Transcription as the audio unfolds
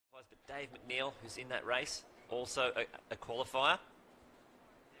but Dave McNeil, who's in that race, also a qualifier.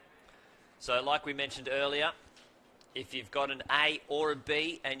 So like we mentioned earlier, if you've got an A or a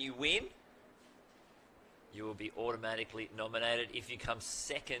B and you win, you will be automatically nominated. If you come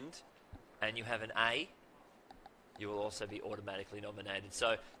second and you have an A, you will also be automatically nominated.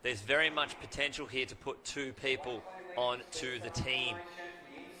 So there's very much potential here to put two people onto the team.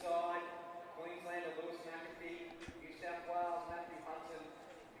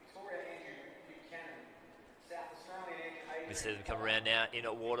 We see them come around now in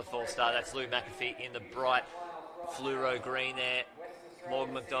a waterfall start. That's Lou McAfee in the bright fluoro green there.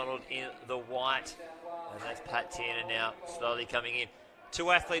 Morgan McDonald in the white. And that's Pat Tiernan now slowly coming in.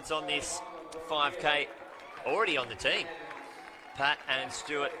 Two athletes on this 5K already on the team. Pat and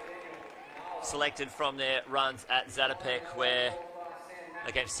Stuart selected from their runs at Zatopek, where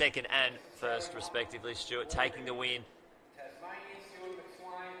they came second and first respectively. Stuart taking the win.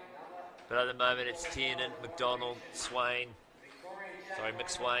 But at the moment it's Tiernan, McDonald, McSwain.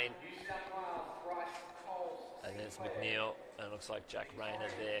 And then it's McNeil, and it looks like Jack Rayner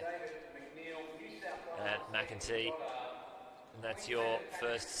there. And McEntee. And that's your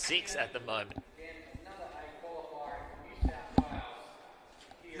first 6 at the moment.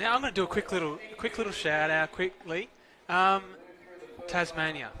 Now I'm going to do a quick little shout out quickly.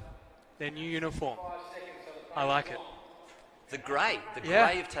 Tasmania, their new uniform. I like it. The grey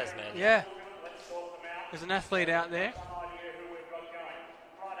of Tasmania. Yeah. There's an athlete out there.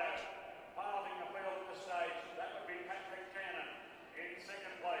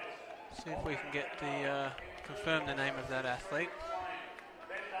 See if we can get the confirm the name of that athlete.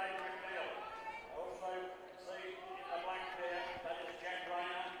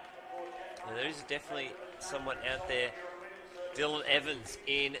 Now, there is definitely someone out there. Dylan Evans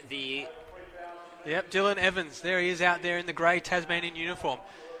in the... Yep, Dylan Evans. There he is out there in the grey Tasmanian uniform.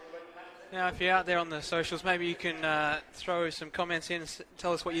 Now, if you're out there on the socials, maybe you can throw some comments in and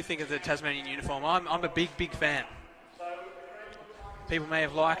tell us what you think of the Tasmanian uniform. I'm a big fan. People may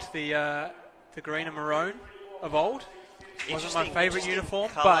have liked the green and maroon of old. Wasn't my favourite uniform,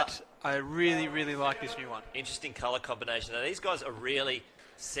 but I really like this new one. Interesting colour combination. Now, these guys are really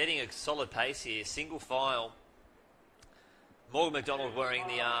setting a solid pace here. Single file. Morgan McDonald wearing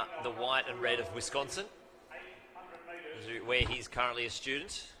the white and red of Wisconsin, where he's currently a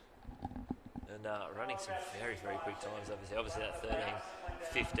student, and running some very quick times. Obviously that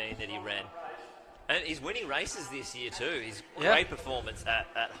 13:15 that he ran. And he's winning races this year too. He's great performance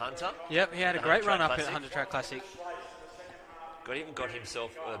at Hunter. Yep, he had a great run up at Hunter Track Classic. Even got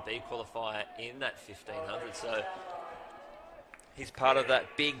himself a B qualifier in that 1500. So he's part of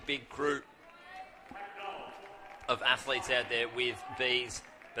that big crew of athletes out there with Bs.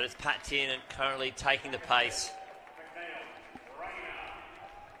 But it's Pat Tiernan currently taking the pace.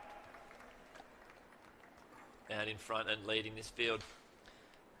 Out in front and leading this field.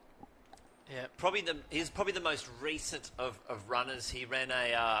 Yeah, he's probably the most recent of runners. He ran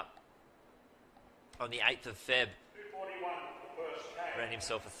on the 8th of Feb. Ran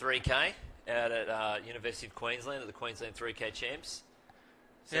himself a 3K out at University of Queensland at the Queensland 3K Champs.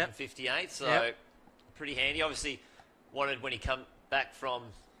 7:58, so pretty handy. Obviously wanted, when he come back from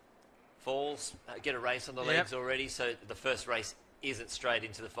Falls, get a race on the legs already, so the first race isn't straight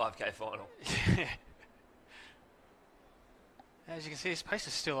into the 5K final. As you can see, his pace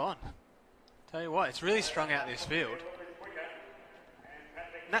is still on. Tell you what, it's really strung out this field.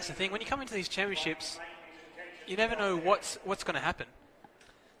 And that's the thing, when you come into these championships, you never know what's going to happen.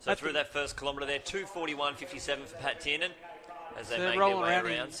 So through that first kilometre there, 2:41.57 for Pat Tiernan as they make rolling their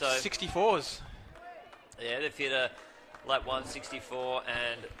way around around. So 64s. Yeah, they've hit a lap 1:64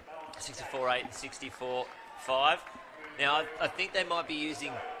 and 64.8 and 64.5. Now I think they might be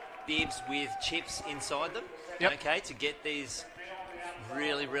using bibs with chips inside them. Okay, to get these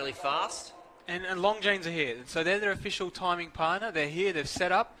really fast. And Long Janes are here, so they're their official timing partner. They're here, they've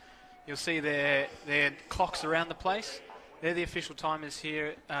set up. You'll see their clocks around the place. They're the official timers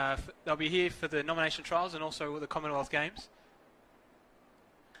here. They'll be here for the nomination trials and also the Commonwealth Games.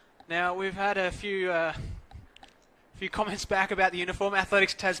 Now, we've had a few comments back about the uniform.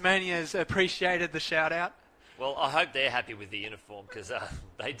 Athletics Tasmania has appreciated the shout-out. Well, I hope they're happy with the uniform, because they're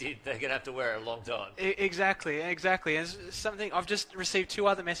going to have to wear it a long time. Exactly. And something I've just received 2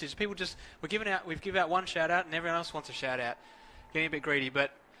 other messages. People we've given out one shout out, and everyone else wants a shout out. Getting a bit greedy,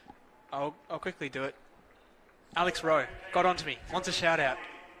 but I'll quickly do it. Alex Rowe got onto me. Wants a shout out.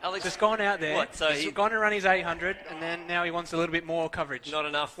 Alex, just gone out there. What? So he's gone to run his 800, and then now he wants a little bit more coverage. Not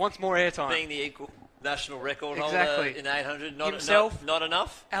enough. Wants more airtime. Being the equal national record holder in 800, himself, not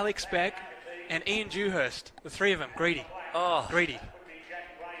enough. Alex Beck and Ian Dewhurst, the 3 of them, greedy. Oh. Greedy.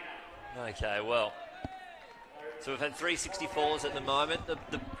 Okay, well. So we've had 364s at the moment.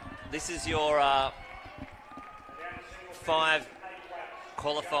 This is your 5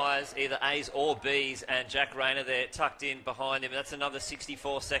 qualifiers, either A's or B's, and Jack Rayner there tucked in behind him. That's another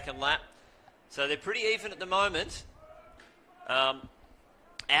 64-second lap. So they're pretty even at the moment. Out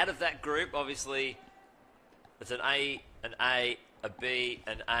of that group, obviously, it's an A, a B,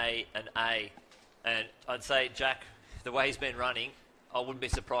 an A, an A. And I'd say Jack, the way he's been running, I wouldn't be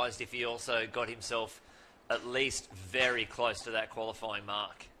surprised if he also got himself at least very close to that qualifying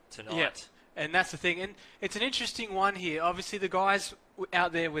mark tonight. Yeah, and that's the thing. And it's an interesting one here. Obviously, the guys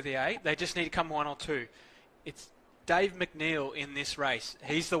out there with the A, they just need to come 1 or 2. It's Dave McNeil in this race.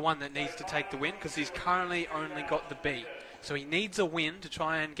 He's the one that needs to take the win because he's currently only got the B. So he needs a win to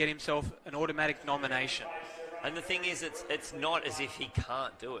try and get himself an automatic nomination. And the thing is, it's not as if he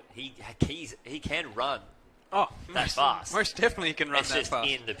can't do it. He can run. Oh, that fast. Most definitely he can run it's that just fast.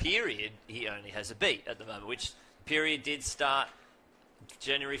 In the period, he only has a B at the moment, which period did start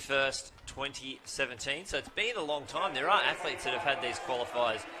January 1st, 2017. So it's been a long time. There are athletes that have had these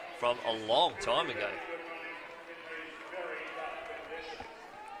qualifiers from a long time ago.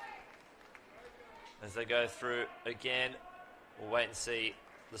 As they go through again, we'll wait and see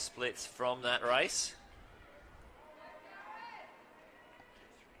the splits from that race.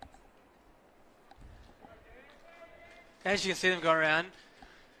 As you can see them go around,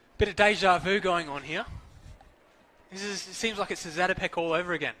 bit of deja vu going on here. It seems like it's a Zatopek all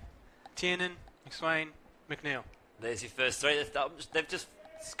over again. Tiernan, McSwain, McNeil. There's your first 3. They've just,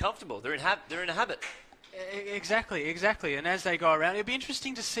 it's comfortable. They're in a habit. Exactly. And as they go around, it'll be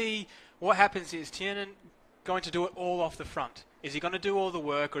interesting to see what happens. Is Tiernan going to do it all off the front? Is he going to do all the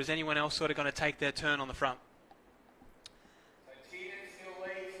work, or is anyone else sort of going to take their turn on the front?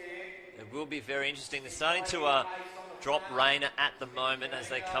 It will be very interesting. They're starting to drop Rayner at the moment as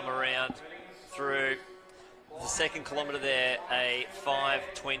they come around through the second kilometre there, a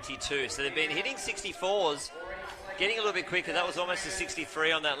 5:22. So they've been hitting 64s, getting a little bit quicker. That was almost a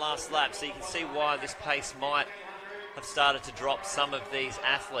 63 on that last lap. So you can see why this pace might have started to drop some of these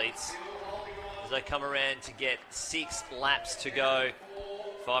athletes as they come around to get 6 laps to go.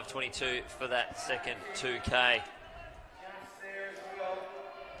 5:22 for that second 2K.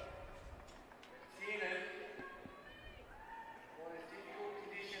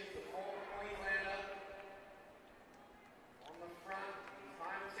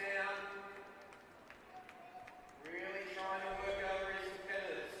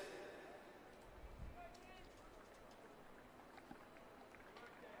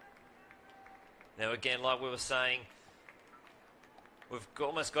 Now again, like we were saying, we've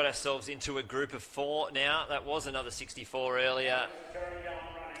almost got ourselves into a group of 4 now. That was another 64 earlier.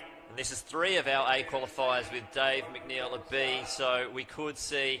 And this is 3 of our A qualifiers with Dave McNeil at B. So we could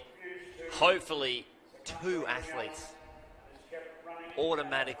see, hopefully, 2 athletes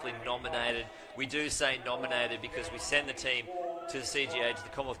automatically nominated. We do say nominated because we send the team to the CGA, to the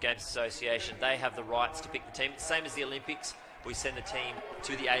Commonwealth Games Association. They have the rights to pick the team. It's the same as the Olympics. We send the team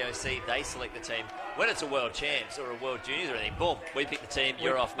to the AOC. They select the team. When it's a World Champs or a World Juniors or anything, boom, we pick the team.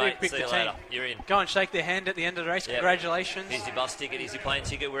 You're off, mate. See you later. You're in. Go and shake their hand at the end of the race. Yep. Congratulations. Here's your bus ticket. Here's your plane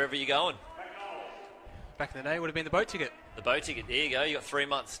ticket, wherever you're going. Back in the day, it would have been the boat ticket. The boat ticket. There you go. You got 3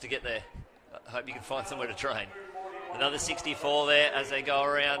 months to get there. I hope you can find somewhere to train. Another 64 there as they go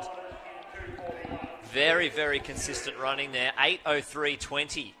around. Very, very consistent running there.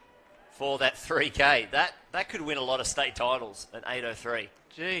 8:03.20 for that 3K. That could win a lot of state titles at 8:03.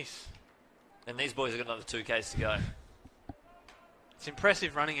 Jeez. And these boys have got another 2Ks to go. It's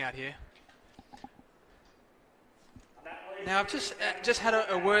impressive running out here. Now, I've just had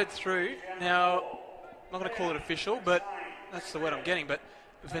a word through. Now, I'm not going to call it official, but that's the word I'm getting. But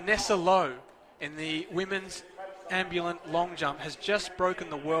Vanessa Lowe in the women's ambulant long jump has just broken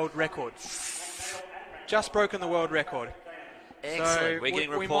the world record. Just broken the world record. Excellent. So we're getting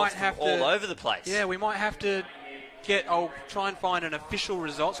reports from all over the place. Yeah, we might have to I'll try and find an official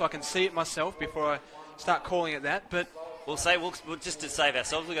result so I can see it myself before I start calling it that. But we'll just to save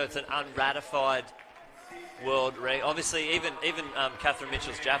ourselves, we'll go, it's an unratified world record. Obviously, even Catherine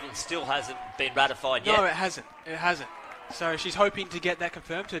Mitchell's javelin still hasn't been ratified yet. No, it hasn't. It hasn't. So she's hoping to get that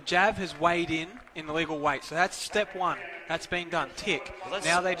confirmed. Her jav has weighed in the legal weight. So that's step 1. That's been done. Tick. Well,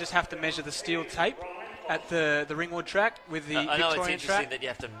 now they just have to measure the steel tape at the Ringwood track with the I know it's Victorian interesting track. that you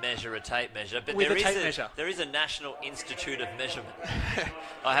have to measure a tape measure, but With there a is tape measure. there is a National Institute of Measurement.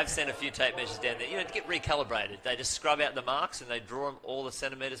 I have sent a few tape measures down there, to get recalibrated. They just scrub out the marks and they draw all the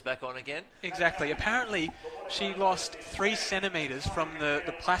centimetres back on again. Exactly. Apparently, she lost 3 centimetres from the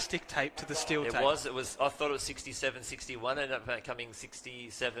plastic tape to the steel tape. It was. I thought it was 67.61. Ended up coming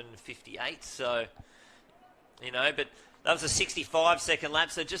 67.58. So, but that was a 65-second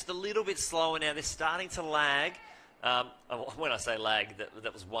lap, so just a little bit slower now. They're starting to lag. When I say lag,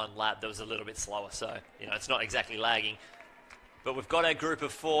 that was one lap. That was a little bit slower, so it's not exactly lagging. But we've got our group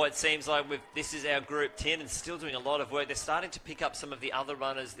of 4. It seems like this is our group 10, and still doing a lot of work. They're starting to pick up some of the other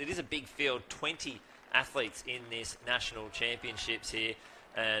runners. It is a big field, 20 athletes in this national championships here,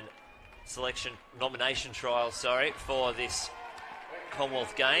 and nomination trials, for this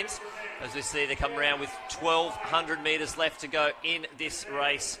Commonwealth Games. As we see, they come around with 1,200 metres left to go in this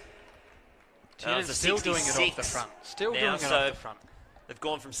race. Tiernan's still doing it off the front. Still doing it off the front. They've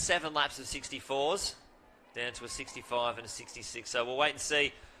gone from 7 laps of 64s down to a 65 and a 66. So we'll wait and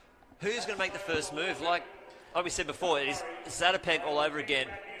see who's going to make the first move. Like we said before, it is Zatopek all over again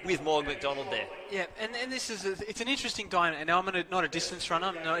with Morgan McDonald there. Yeah, and this is it's an interesting dynamic. Now, I'm not a distance runner.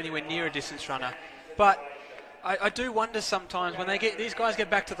 I'm not anywhere near a distance runner. But I do wonder sometimes when these guys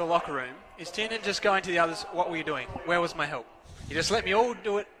get back to the locker room, is Tiernan just going to the others, what were you doing? Where was my help? You just let me all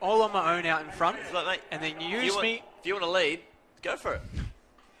do it all on my own out in front, like, mate, and then you use me. If you want to lead, go for it.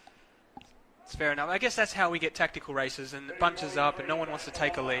 It's fair enough. I guess that's how we get tactical races, and it bunches up and no one wants to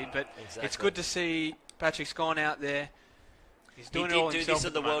take a lead, but It's good to see Patrick's gone out there. He's doing it all himself. He did do this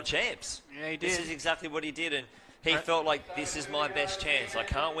at the World Champs. Yeah, he did. This is exactly what he did, and he felt like this is my best chance. I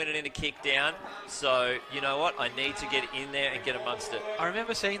can't win it in a kick down, so you know what? I need to get in there and get amongst it. I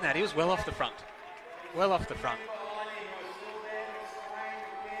remember seeing that. He was well off the front. Well off the front.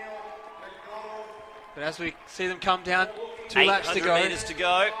 But as we see them come down, 2 laps to go. 800 metres to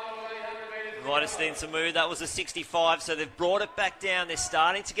go. Might have seen some move. That was a 65, so they've brought it back down. They're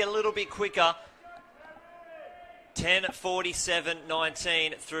starting to get a little bit quicker.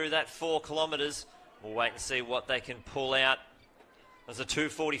 10:47.19 through that 4 kilometres. We'll wait and see what they can pull out. There's a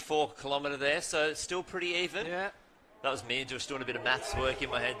 2:44 kilometre there, so it's still pretty even. Yeah. That was me just doing a bit of maths work in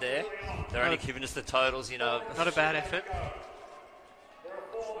my head there. They're only giving us the totals, Not a bad effort.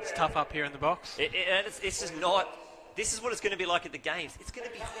 It's tough up here in the box. This is what it's going to be like at the games. It's going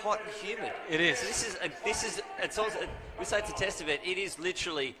to be hot and humid. It is. So we say it's a test event. It is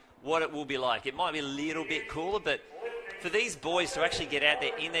literally what it will be like. It might be a little bit cooler, but for these boys to actually get out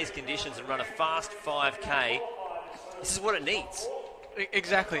there in these conditions and run a fast 5K, this is what it needs.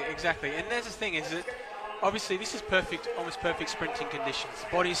 Exactly. And there's the thing is that obviously this is almost perfect sprinting conditions. The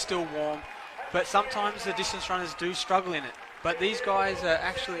body's still warm, but sometimes the distance runners do struggle in it. But these guys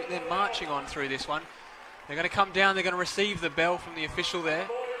they're marching on through this one. They're going to come down, they're going to receive the bell from the official there.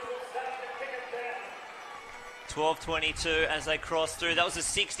 12:22 as they cross through. That was a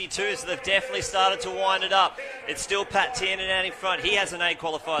 62, so they've definitely started to wind it up. It's still Pat Tiernan out in front. He has an A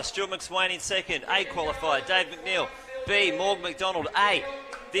qualifier. Stuart McSwain in second. A qualifier. Dave McNeil. B. Morgan McDonald. A.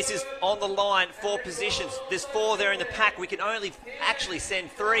 This is on the line, 4 positions. There's 4 there in the pack. We can only actually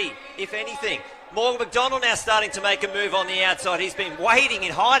send 3, if anything. Morgan McDonald now starting to make a move on the outside. He's been waiting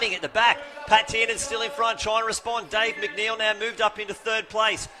and hiding at the back. Pat Tiernan's still in front, trying to respond. Dave McNeil now moved up into 3rd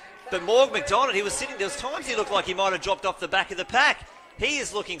place. But Morgan McDonald, he was sitting, there was times he looked like he might have dropped off the back of the pack. He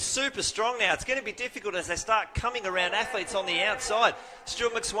is looking super strong now. It's going to be difficult as they start coming around athletes on the outside.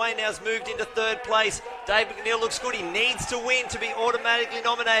 Stuart McSwain now has moved into 3rd place. Dave McNeil looks good. He needs to win to be automatically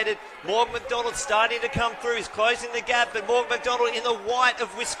nominated. Morgan McDonald starting to come through. He's closing the gap, but Morgan McDonald in the white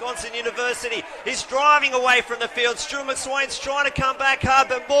of Wisconsin University is driving away from the field. Stuart McSwain's trying to come back hard,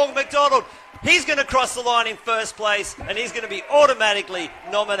 but Morgan McDonald, he's going to cross the line in 1st place, and he's going to be automatically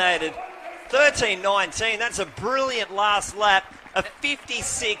nominated. 13:19. That's a brilliant last lap. A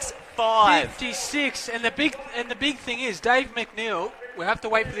 56.5. 56, and the big thing is Dave McNeil. We'll have to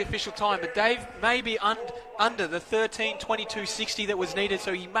wait for the official time, but Dave may be under the 13:22.60 that was needed,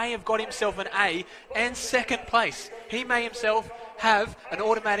 so he may have got himself an A and 2nd place. He may himself have an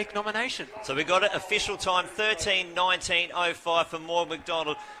automatic nomination. So we got an official time, 13:19.05 for Morgan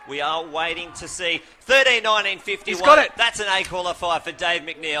McDonald. We are waiting to see 13:19.51. He's got it. That's an A qualifier for Dave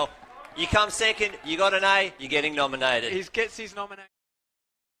McNeil. You come second, you got an A, you're getting nominated. He gets his nomination.